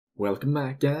Welcome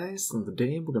back, guys, and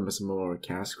today we're gonna play some more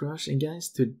Cash Crush. And guys,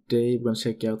 today we're gonna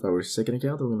check out our second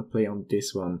account. We're gonna play on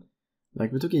this one.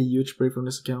 Like, we took a huge break from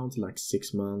this account, like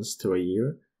 6 months to a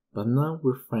year, but now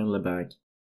we're finally back.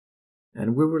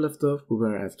 And where we left off, we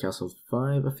were at Castle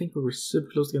 5. I think we were super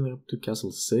close to getting up to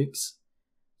Castle 6.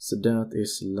 So that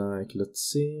is like, let's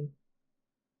see.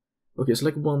 Okay, so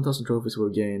like 1000 trophies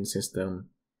were gained since then,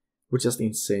 which is just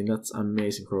insane. That's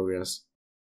amazing progress.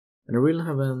 And I really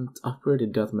haven't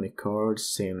upgraded that many cards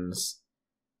since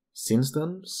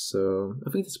then, so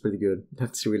I think that's pretty good.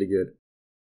 That's really good.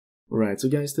 Alright, so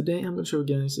guys, today I'm gonna show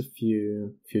you guys a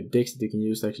few decks that you can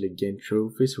use to actually gain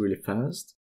trophies really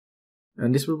fast.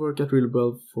 And this will work out really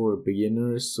well for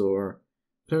beginners or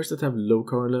players that have low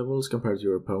card levels compared to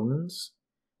your opponents.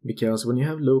 Because when you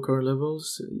have low card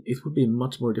levels, it would be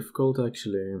much more difficult to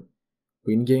actually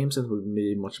win games, and it would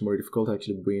be much more difficult to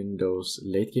actually win those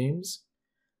late games.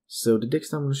 So the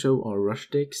decks I'm going to show are rush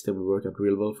decks that will work out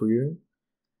real well for you.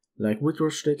 Like with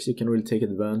rush decks you can really take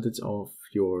advantage of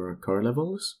your card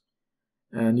levels,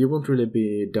 and you won't really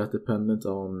be that dependent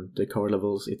on the card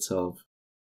levels itself.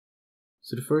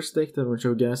 So the first deck that I'm going to show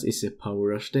you guys is a power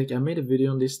rush deck. I made a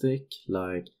video on this deck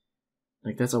like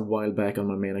that's a while back on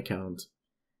my main account.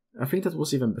 I think that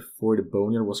was even before the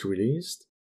Boneyard was released.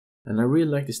 And I really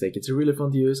like this deck. It's really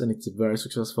fun to use and it's very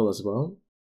successful as well.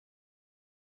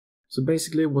 So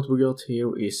basically what we got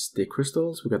here is the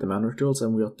crystals, we got the mana rituals,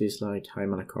 and we got these like high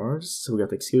mana cards. So we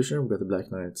got the Executioner, we got the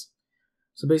Black Knights.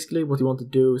 So basically what you want to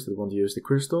do is that you want to use the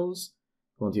crystals,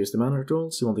 you want to use the mana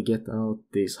rituals, you want to get out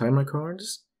these high mana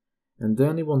cards, and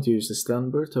then you want to use the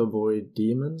Standby to avoid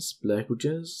demons, black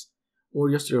witches,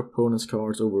 or just your opponent's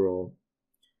cards overall.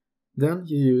 Then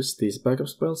you use these backup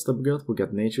spells that we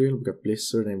got Nature Heal, we got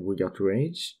Blizzard, and we got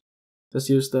Rage. Just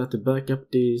use that to back up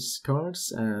these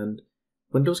cards, and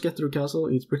when those get through castle,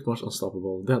 it's pretty much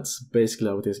unstoppable. That's basically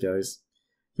how it is, guys.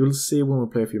 You'll see when we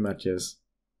play a few matches.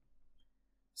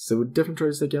 So definitely try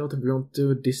this deck out if you want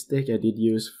to. This deck I did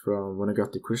use from when I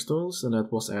got the crystals, and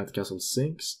that was at Castle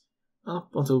 6, up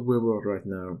until where we're at right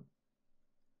now.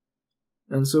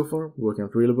 And so far, working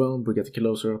out really well. We get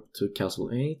closer up to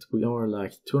Castle 8. We are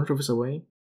like 200 trophies away,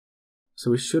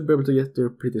 so we should be able to get there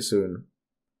pretty soon.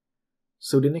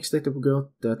 So the next deck that we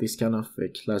got, that is kind of a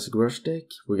classic rush deck.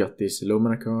 We got these low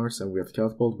mana cards, and we got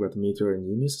Catapult, we got Meteor and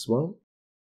Genius as well.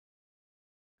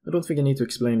 I don't think I need to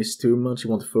explain this too much. You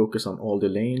want to focus on all the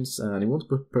lanes, and you want to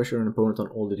put pressure on an opponent on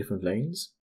all the different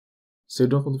lanes. So you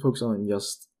don't want to focus on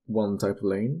just one type of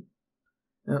lane.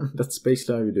 And that's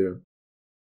basically how you do.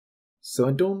 So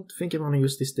I don't think I'm gonna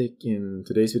use this deck in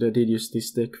today's video. I did use this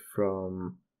deck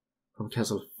from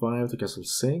Castle 5 to Castle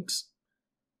 6.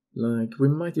 Like, we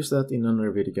might use that in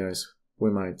another video, guys. We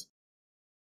might.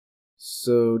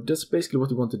 So that's basically what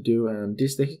we want to do, and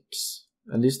these decks,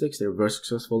 they're very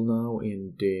successful now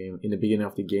in the beginning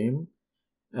of the game.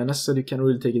 And as I said, you can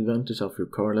really take advantage of your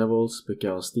card levels,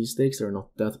 because these decks are not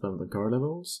that dependent on card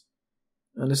levels.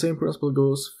 And the same principle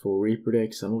goes for Reaper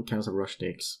decks and all kinds of rush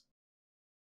decks.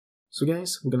 So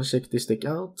guys, we're gonna check this deck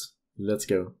out. Let's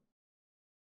go.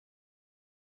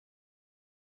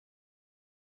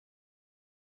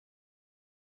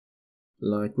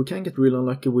 Like, we can get real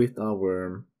unlucky with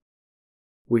our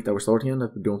starting hand,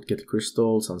 that we don't get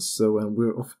crystals and so, and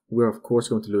we're of course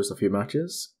going to lose a few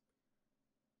matches.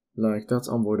 Like, that's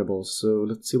unavoidable. So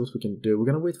let's see what we can do. We're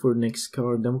gonna wait for the next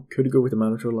card, then we could go with the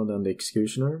Mana Troll and then the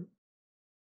Executioner.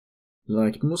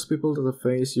 Like, most people that I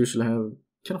face usually have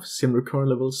kind of similar card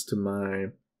levels to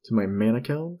my main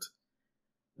account.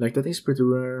 Like, that is pretty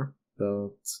rare,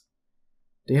 but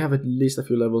they have at least a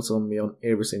few levels on me on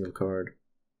every single card.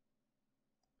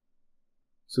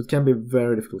 So it can be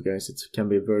very difficult, guys. It can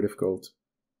be very difficult.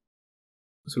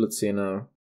 So let's see now.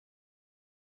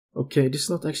 Okay, this is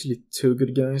not actually too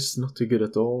good, guys. Not too good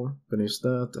at all. I'm gonna use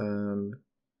that, and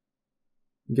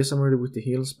I guess I'm ready with the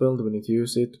heal spell. Do we need to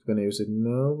use it? We're gonna use it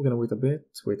now. We're gonna wait a bit,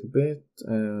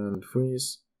 and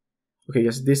freeze. Okay,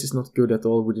 guys, this is not good at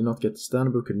all. We did not get the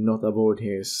stand, but we could not avoid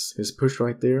his push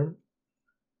right there.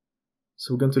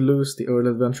 So we're going to lose the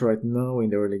early advantage right now in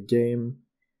the early game.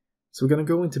 So we're gonna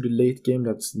go into the late game.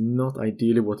 That's not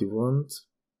ideally what you want,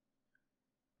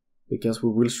 because we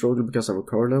will struggle because of our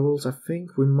card levels. I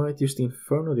think we might use the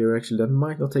Inferno there, actually. That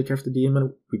might not take care of the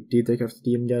demon. We did take care of the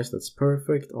demon, guys. That's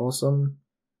perfect. Awesome.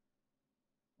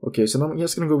 Okay, so now I'm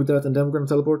just gonna go with that, and then we're gonna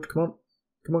teleport. Come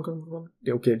on.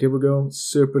 Okay, there we go.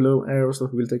 Super low arrows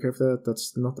that will take care of that.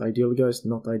 That's not ideal, guys.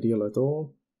 Not ideal at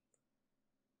all.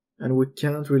 And we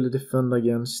can't really defend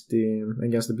against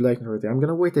the Black Knight right there. I'm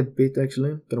gonna wait a bit,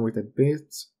 actually.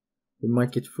 We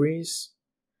might get freeze.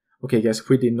 Okay, guys,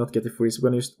 we did not get the freeze. We're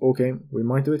gonna use... Okay, we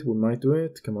might do it.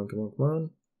 Come on.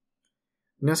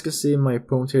 And as you can see, my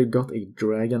opponent here got a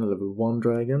dragon, a level 1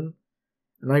 dragon.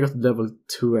 And I got level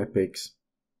 2 epics.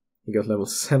 He got level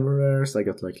 7 rares, I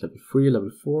got like level 3, level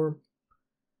 4.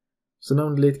 So now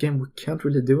in the late game we can't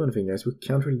really do anything, guys, we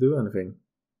can't really do anything.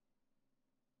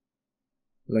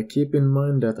 Like, keep in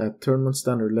mind that at tournament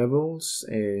standard levels,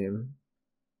 a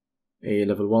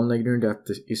level 1 legendary that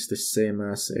is the same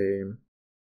as a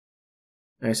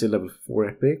level 4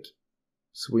 epic.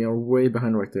 So we are way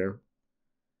behind right there.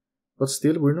 But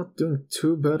still, we're not doing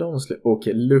too bad, honestly.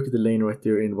 Okay, look at the lane right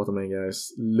there in the bottom lane,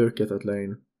 guys. Look at that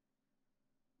lane.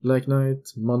 Black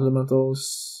Knight, Mud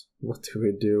Elementals. What do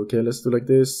we do? Okay, let's do like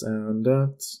this and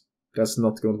that. That's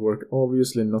not going to work.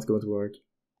 Obviously not going to work.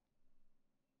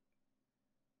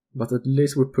 But at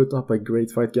least we put up a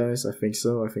great fight, guys. I think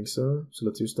so, I think so. So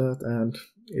let's use that, and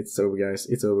it's over, guys.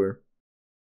 It's over.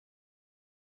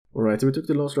 Alright, so we took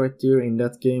the loss right here in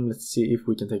that game. Let's see if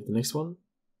we can take the next one.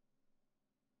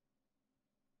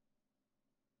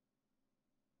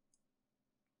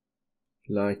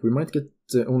 Like, we might get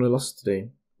only lost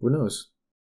today. Who knows?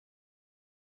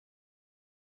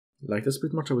 Like, that's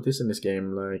pretty much how it is in this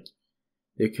game. Like,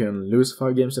 you can lose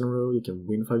 5 games in a row, you can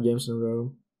win 5 games in a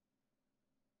row.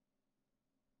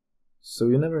 So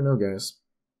you never know, guys.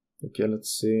 Okay, let's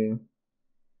see.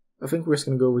 I think we're just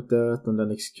gonna go with that, and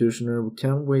then Executioner. We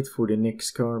can wait for the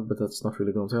next card, but that's not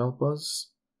really going to help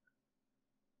us.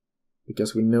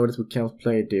 Because we know that we can't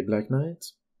play the Black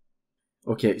Knight.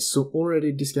 Okay, so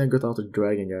already this guy got out a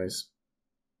dragon, guys.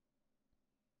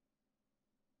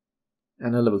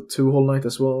 And a level 2 Hollow Knight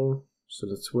as well. So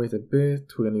let's wait a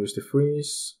bit. We're gonna use the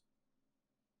freeze.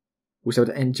 We have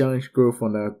the angelic growth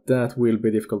on that. That will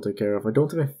be difficult to take care of. I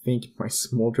don't even think my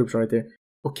small troops right there.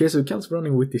 Okay, so Kant's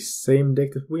running with the same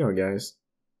deck that we are, guys.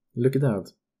 Look at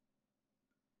that.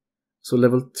 So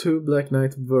level 2 Black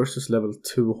Knight versus level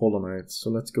 2 Hollow Knight. So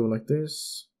let's go like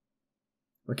this.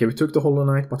 Okay, we took the Hollow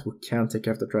Knight, but we can't take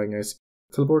care of the dragon, guys.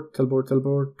 Teleport, teleport,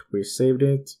 teleport. We saved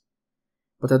it.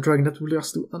 But that dragon, that will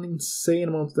just do an insane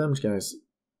amount of damage, guys.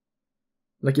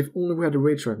 Like, if only we had the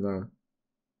rage right now.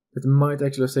 It might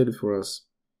actually have saved it for us.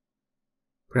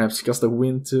 Perhaps just a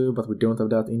win too, but we don't have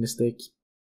that in the stick.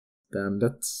 Damn,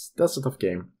 that's a tough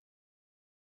game.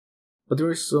 But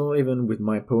there is so, even with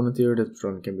my opponent here, that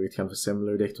run can be kind of a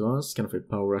similar deck to us, kind of a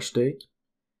power rush deck.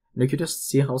 And you can just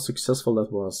see how successful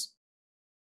that was.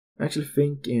 I actually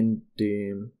think in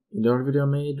the other video I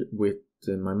made with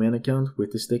my main account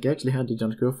with this deck, I actually had the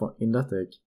Giant Growth in that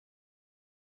deck.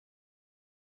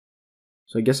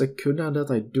 So I guess I could have that.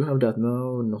 I do have that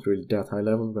now, not really that high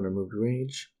level. I'm gonna remove the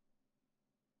rage.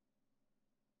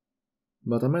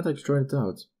 But I might actually try it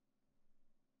out.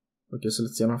 Okay, so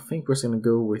let's see. And I think we're just gonna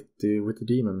go with the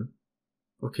demon.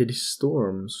 Okay, the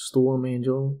storm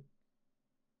angel.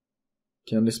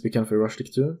 Can this be kind of a rush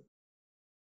deck too?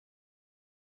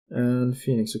 And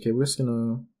Phoenix. Okay, we're just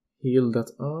gonna heal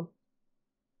that up.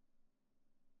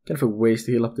 Kind of a waste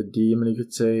to heal up the demon, you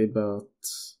could say, but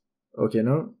okay,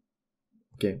 no.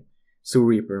 Okay, so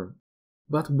Reaper.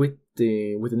 But with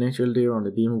the natural deer on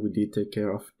the demon, we did take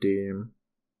care of the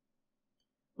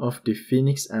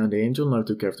Phoenix and the angel. Now we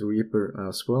took care of the Reaper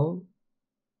as well.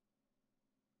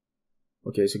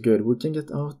 Okay, so good. We can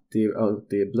get out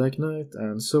the Black Knight,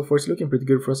 and so far it's looking pretty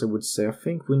good for us, I would say. I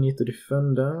think we need to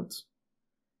defend that.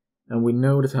 And we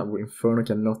know that our Inferno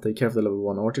cannot take care of the level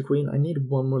 1 Archer Queen. I need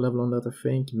 1 more level on that, I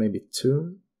think, maybe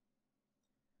 2.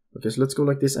 Okay, so let's go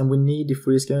like this, and we need the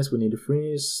freeze, guys, we need the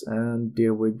freeze, and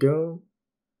there we go.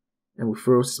 And we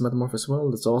froze this Metamorph as well,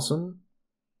 that's awesome.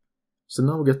 So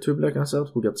now we got 2 Black Knights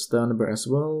out, we got Standard as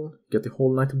well, get the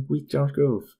Hollow Knight with Giant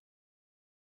Growth.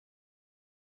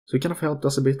 So it kind of helped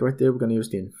us a bit right there. We're gonna use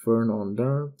the Inferno on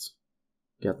that.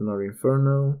 Get another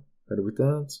Inferno, ready with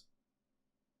that.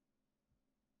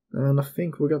 And I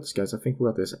think we got this, guys, I think we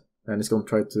got this. And it's gonna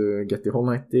try to get the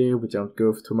Hollow Knight there with Giant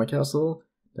Growth to my castle.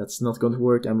 That's not going to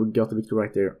work, and we got the victory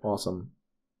right there. Awesome.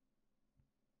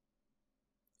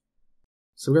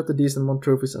 So we got the decent amount of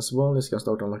trophies as well. Let's gonna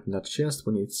start unlocking that chest.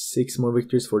 We need 6 more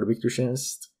victories for the victory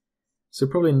chest. So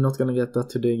probably not gonna get that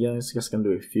today, guys. Just gonna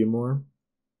do a few more.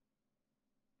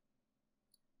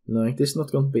 Like, this is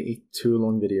not going to be a too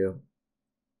long video.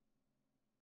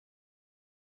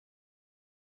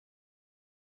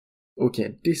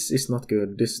 Okay, this is not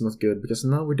good, because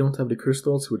now we don't have the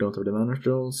crystals, we don't have the mana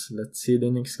scrolls. Let's see the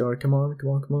next card, come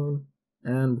on.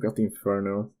 And we got the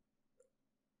Inferno.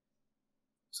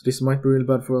 So this might be real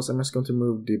bad for us. I'm just going to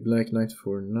move the Black Knight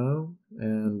for now.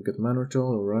 And we got mana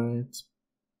scroll, alright.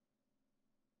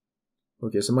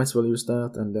 Okay, so might as well use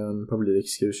that, and then probably the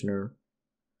Executioner.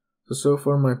 So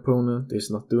far my opponent is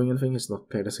not doing anything, he's not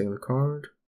played a single card.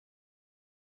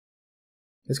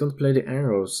 He's going to play the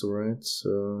arrows, right?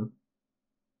 So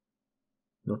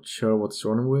not sure what he's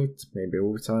running with. Maybe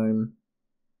overtime.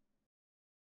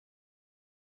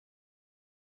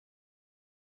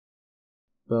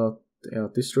 But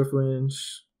at this rough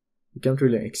range, you can't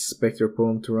really expect your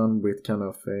opponent to run with kind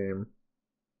of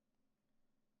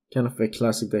a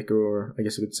classic deck, or I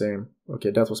guess you could say.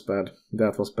 Okay, that was bad.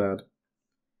 That was bad.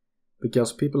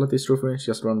 Because people at this rough range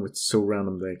just run with so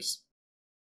random decks.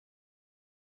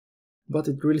 But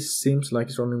it really seems like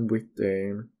he's running with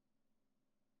the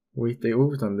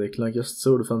overtime deck, like just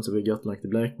so defensive. We got like the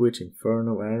Black Witch,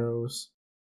 Inferno, Arrows,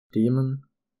 Demon.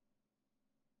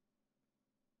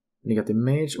 And you got the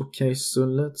Mage. Okay, so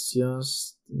let's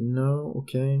just... No,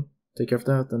 okay. Take care of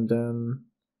that, and then...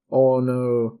 Oh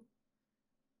no!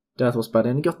 That was bad.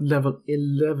 And he got level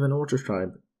 11 Orchard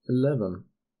Tribe. 11.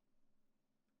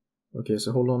 Okay,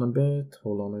 so hold on a bit,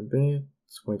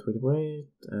 wait,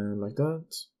 and like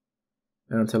that.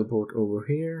 And teleport over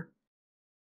here.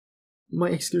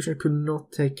 My Executioner could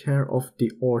not take care of the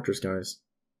Archers, guys.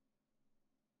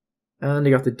 And they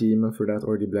got the Demon for that,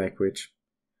 or the Black Witch.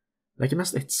 Like, it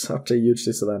must hit such a huge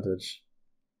disadvantage.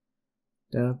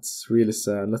 That's really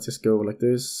sad. Let's just go like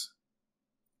this.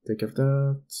 Take care of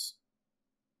that.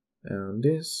 And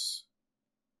this.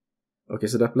 Okay,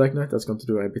 so that Black Knight, that's going to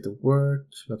do a bit of work.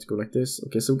 Let's go like this.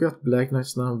 Okay, so we got Black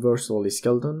Knights now versus all these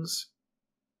skeletons.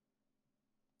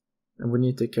 And we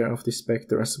need to take care of the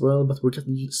Spectre as well, but we got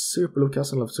super low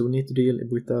castle left, so we need to deal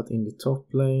with that in the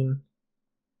top lane.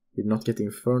 We did not get the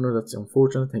Inferno, that's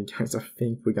unfortunate, and guys, I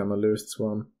think we're gonna lose this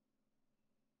one.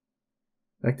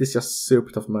 Like, this is just super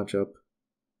tough matchup.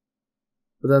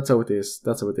 But that's how it is,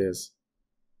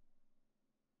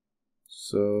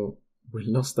 So, we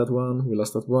lost that one, we're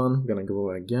gonna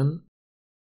go again.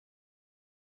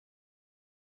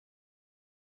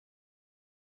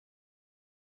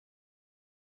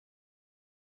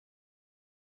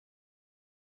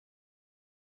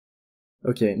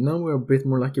 Okay, now we're a bit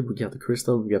more lucky. We got the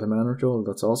crystal, we got a mana troll,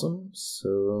 that's awesome.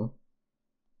 So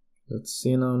let's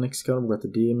see now, next card, we got the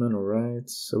demon, alright.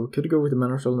 So we could go with the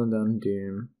mana troll and then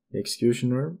the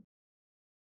executioner.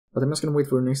 But I'm just gonna wait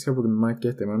for the next card, we might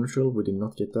get the mana troll. We did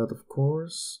not get that, of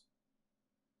course.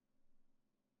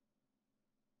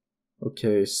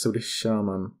 Okay, so the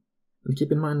shaman. And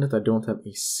keep in mind that I don't have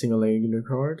a single regular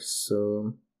card,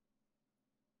 so...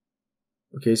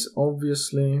 Okay, so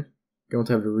obviously... going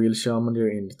to have the real shaman there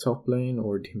in the top lane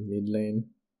or the mid lane.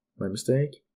 My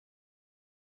mistake.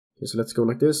 Okay, so let's go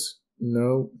like this.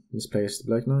 No, misplaced the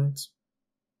Black Knight.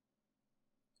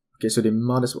 Okay, so the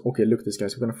mod is... Okay, look at this,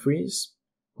 guys. We're gonna freeze.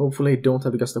 Hopefully don't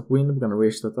have the gust of wind. We're gonna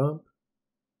raise that up.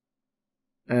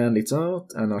 And it's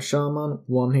out. And now shaman.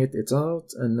 One hit, it's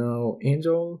out. And now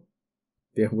angel.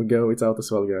 There we go. It's out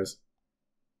as well, guys.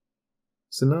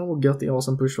 So now we got the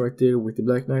awesome push right there with the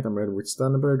Black Knight. I'm ready with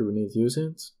Standard. Do we need to use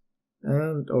it?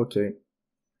 And okay,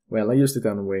 well, I used it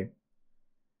anyway.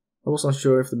 I wasn't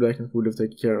sure if the Black Knight would have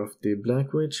taken care of the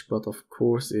Black Witch, but of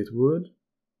course it would.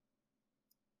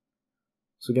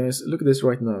 So guys, look at this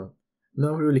right now.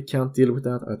 Now we really can't deal with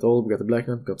that at all. We got the Black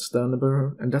Knight, we got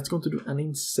Standard, and that's going to do an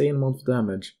insane amount of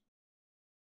damage.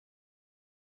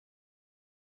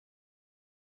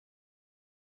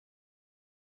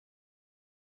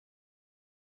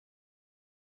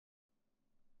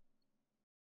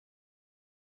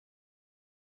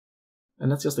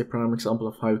 And that's just a prime example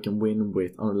of how you can win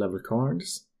with unleveled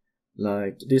cards.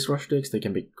 Like, these rush decks, they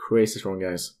can be crazy strong,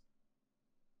 guys.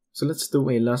 So let's do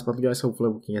a last battle, guys.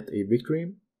 Hopefully we can get a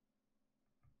victory.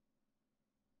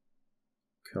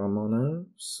 Come on now.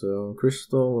 So,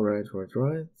 crystal, right.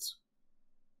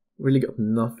 Really got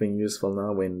nothing useful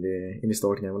now in the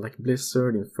starting game. Like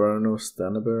Blizzard, Inferno,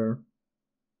 Standard.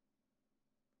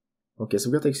 Okay,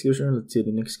 so we got the Executioner. Let's see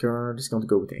the next card. It's going to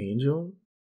go with the Angel.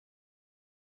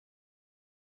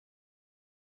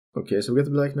 Okay, so we got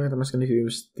the Black Knight. I'm just gonna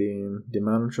use the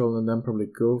mana troll and then probably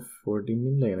go for the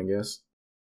mid lane, I guess.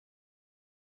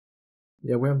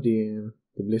 Yeah, we have the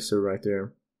Blizzard right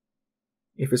there.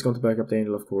 If it's going to back up the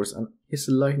Angel, of course, and his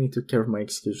lightning took care of my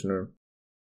Executioner.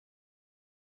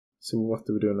 So what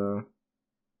do we do now?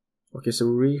 Okay, so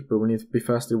Reaper, we need to be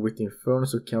faster with the Inferno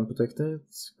so we can protect it.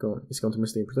 It's going to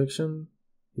miss the protection.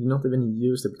 He did not even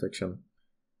use the protection.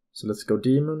 So let's go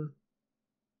Demon.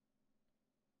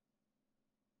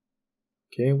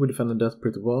 Okay, we defended that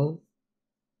pretty well.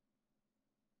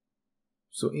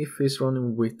 So if he's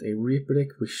running with a Reaper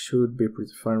deck, we should be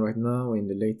pretty fine right now in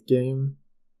the late game.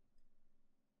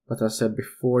 But as I said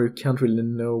before, you can't really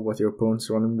know what your opponent's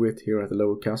running with here at the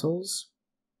lower castles.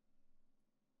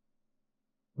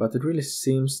 But it really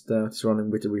seems that he's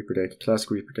running with the Reaper deck,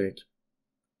 classic Reaper deck.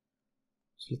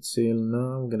 So let's see,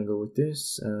 now I'm gonna go with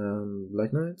this and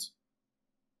Black Knight.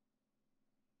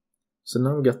 So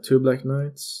now we got 2 Black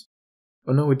Knights.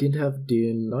 Oh no, we didn't have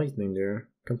the lightning there.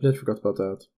 Completely forgot about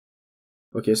that.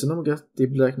 Okay, so now we got the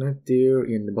Black Knight there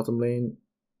in the bottom lane.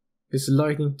 This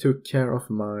lightning took care of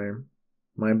my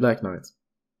Black Knight.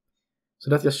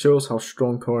 So that just shows how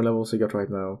strong card levels he got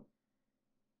right now.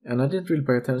 And I didn't really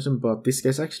pay attention, but this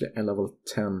guy's actually a level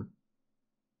 10.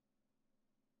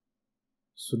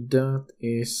 So that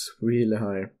is really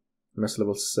high. Mass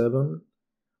level 7.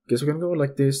 Okay, so we can go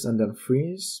like this and then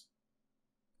freeze.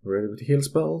 Ready with heal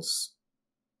spells.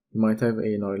 Might have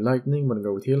another lightning, but I'm gonna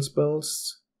go with heal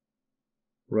spells.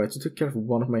 Right, so took care of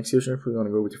one of my executioners. We're gonna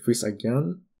go with freeze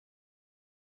again.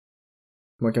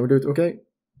 Come on, can we do it? Okay.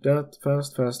 That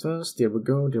fast. There we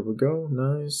go.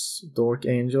 Nice. Dark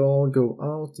Angel, go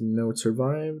out. No, it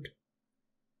survived.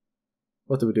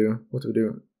 What do we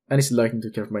do? And it's lightning to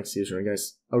care of my executioner,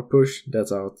 guys. Our push,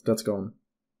 that's out. That's gone.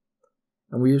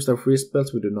 And we used our freeze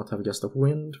spells. We do not have a gust of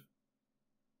wind.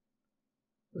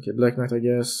 Okay, Black Knight, I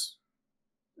guess.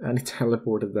 And it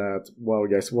teleported that. Wow,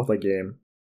 guys, what a game.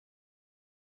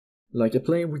 Like, a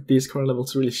player with these card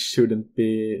levels really shouldn't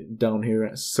be down here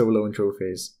so low in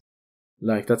trophies.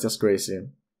 Like, that's just crazy.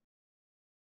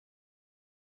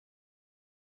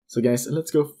 So guys,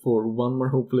 let's go for one more,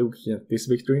 hopefully we can get this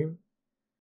victory.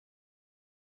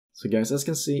 So guys, as you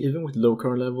can see, even with low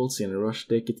card levels in a rush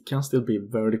deck, it can still be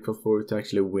very difficult for you to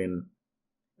actually win.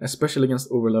 Especially against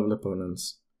overlevel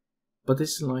opponents. But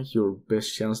this is like your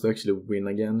best chance to actually win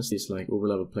against these like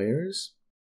overlevel players.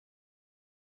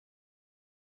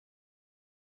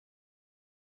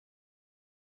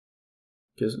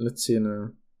 Okay, so let's see now.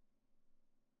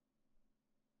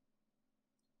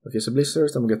 Okay, so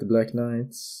Blizzards, I'm gonna get the Black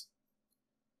Knights.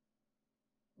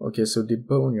 Okay, so the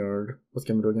Boneyard, what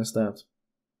can we do against that?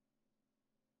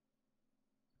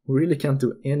 We really can't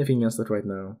do anything against that right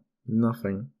now.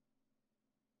 Nothing.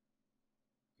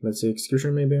 Let's see,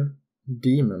 Executioner maybe?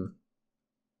 Demon.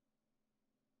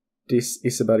 This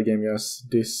is a bad game, yes.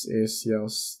 This is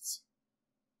just...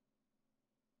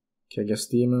 Okay, I guess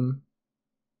Demon.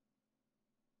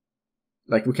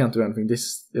 Like, we can't do anything. This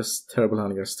is just terrible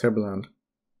hand, guys. Terrible hand.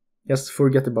 Just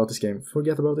forget about this game.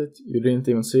 Forget about it. You didn't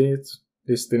even see it.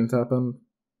 This didn't happen.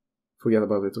 Forget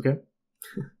about it, okay?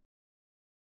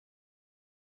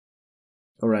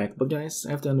 Alright, but guys,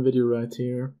 I have to end the video right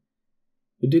here.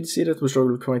 You did see that we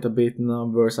struggled quite a bit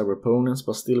now versus our opponents,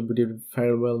 but still we did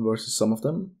fairly well versus some of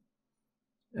them.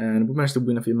 And we managed to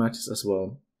win a few matches as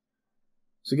well.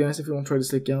 So guys, if you want to try this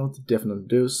deck out, definitely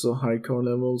do so. High card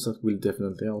levels, that will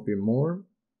definitely help you more,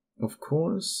 of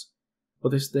course. But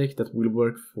this deck that will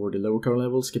work for the lower card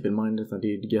levels, keep in mind that I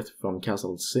did get from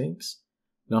Castle 6,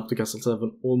 now up to Castle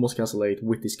 7, almost Castle 8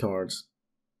 with these cards.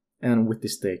 And with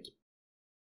this deck.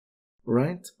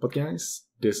 Right, but guys,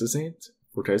 this is it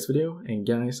for today's video, and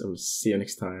guys, I will see you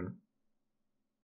next time.